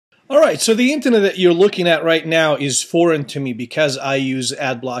Alright, so the internet that you're looking at right now is foreign to me because I use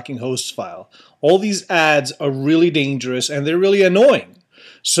ad blocking host file. All these ads are really dangerous and they're really annoying.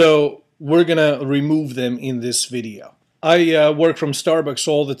 So we're gonna remove them in this video. I work from Starbucks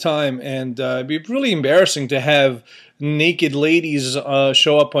all the time, and it'd be really embarrassing to have naked ladies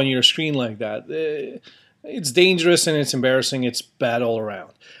show up on your screen like that. It's dangerous and it's embarrassing. It's bad all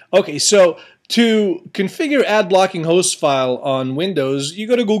around. Okay, so to configure ad blocking host file on Windows, you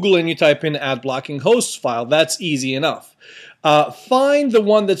go to Google and you type in ad blocking host file. That's easy enough. Find the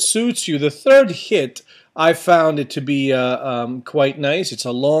one that suits you. The third hit, I found it to be quite nice. It's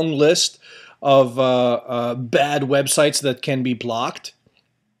a long list of bad websites that can be blocked.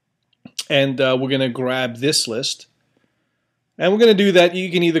 And we're going to grab this list. And we're going to do that.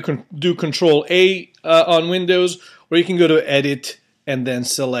 You can either do Control A on Windows, or you can go to Edit and then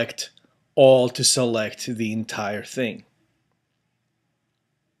select All to select the entire thing.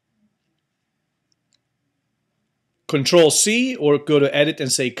 Control C, or go to Edit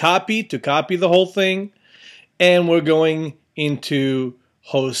and say Copy to copy the whole thing. And we're going into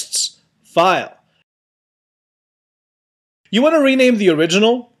Hosts File. You want to rename the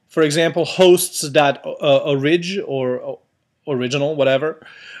original, for example, hosts.orig or original, whatever.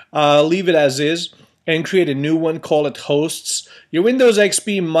 Leave it as is and create a new one, call it hosts. Your Windows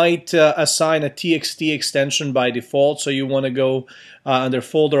XP might assign a TXT extension by default, so you want to go under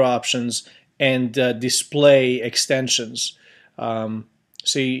folder options and display extensions.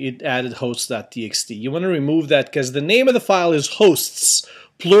 See, it added hosts.txt. You want to remove that because the name of the file is hosts,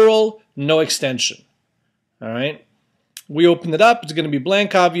 plural, no extension. All right. We open it up. It's going to be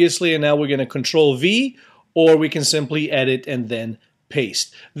blank, obviously, and now we're going to Control V, or we can simply edit and then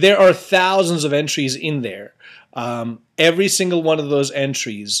paste. There are thousands of entries in there. Every single one of those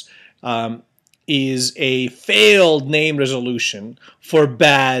entries is a failed name resolution for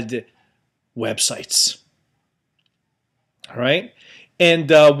bad websites. All right? And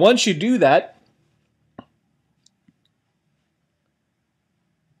once you do that,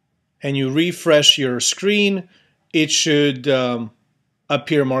 and you refresh your screen, it should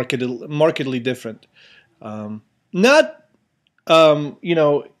appear markedly different. You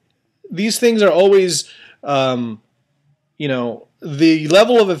know, these things are always, you know, the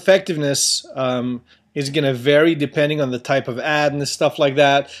level of effectiveness is going to vary depending on the type of ad and stuff like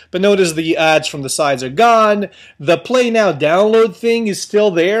that. But notice the ads from the sides are gone. The Play Now download thing is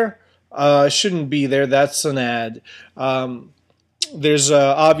still there. Shouldn't be there. That's an ad. There's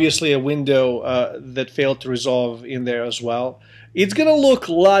obviously a window that failed to resolve in there as well. It's going to look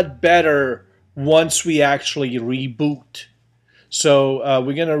a lot better once we actually reboot. So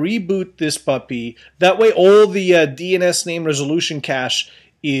we're going to reboot this puppy. That way all the DNS name resolution cache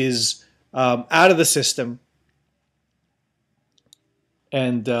is out of the system.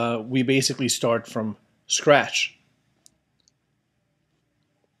 And we basically start from scratch.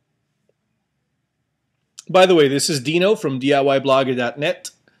 By the way, this is Dino from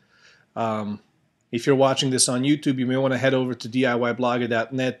DIYblogger.net. If you're watching this on YouTube, you may want to head over to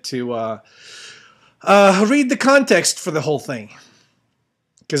DIYblogger.net to read the context for the whole thing.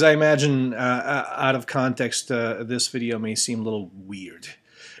 Because I imagine out of context, this video may seem a little weird.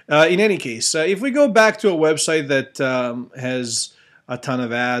 In any case, if we go back to a website that has a ton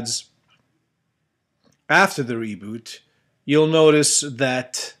of ads after the reboot, you'll notice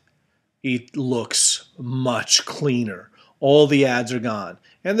that it looks much cleaner. All the ads are gone.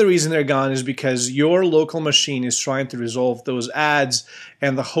 And the reason they're gone is because your local machine is trying to resolve those ads,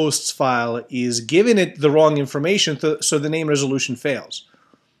 and the hosts file is giving it the wrong information, so the name resolution fails.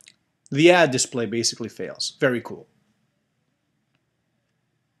 The ad display basically fails. Very cool.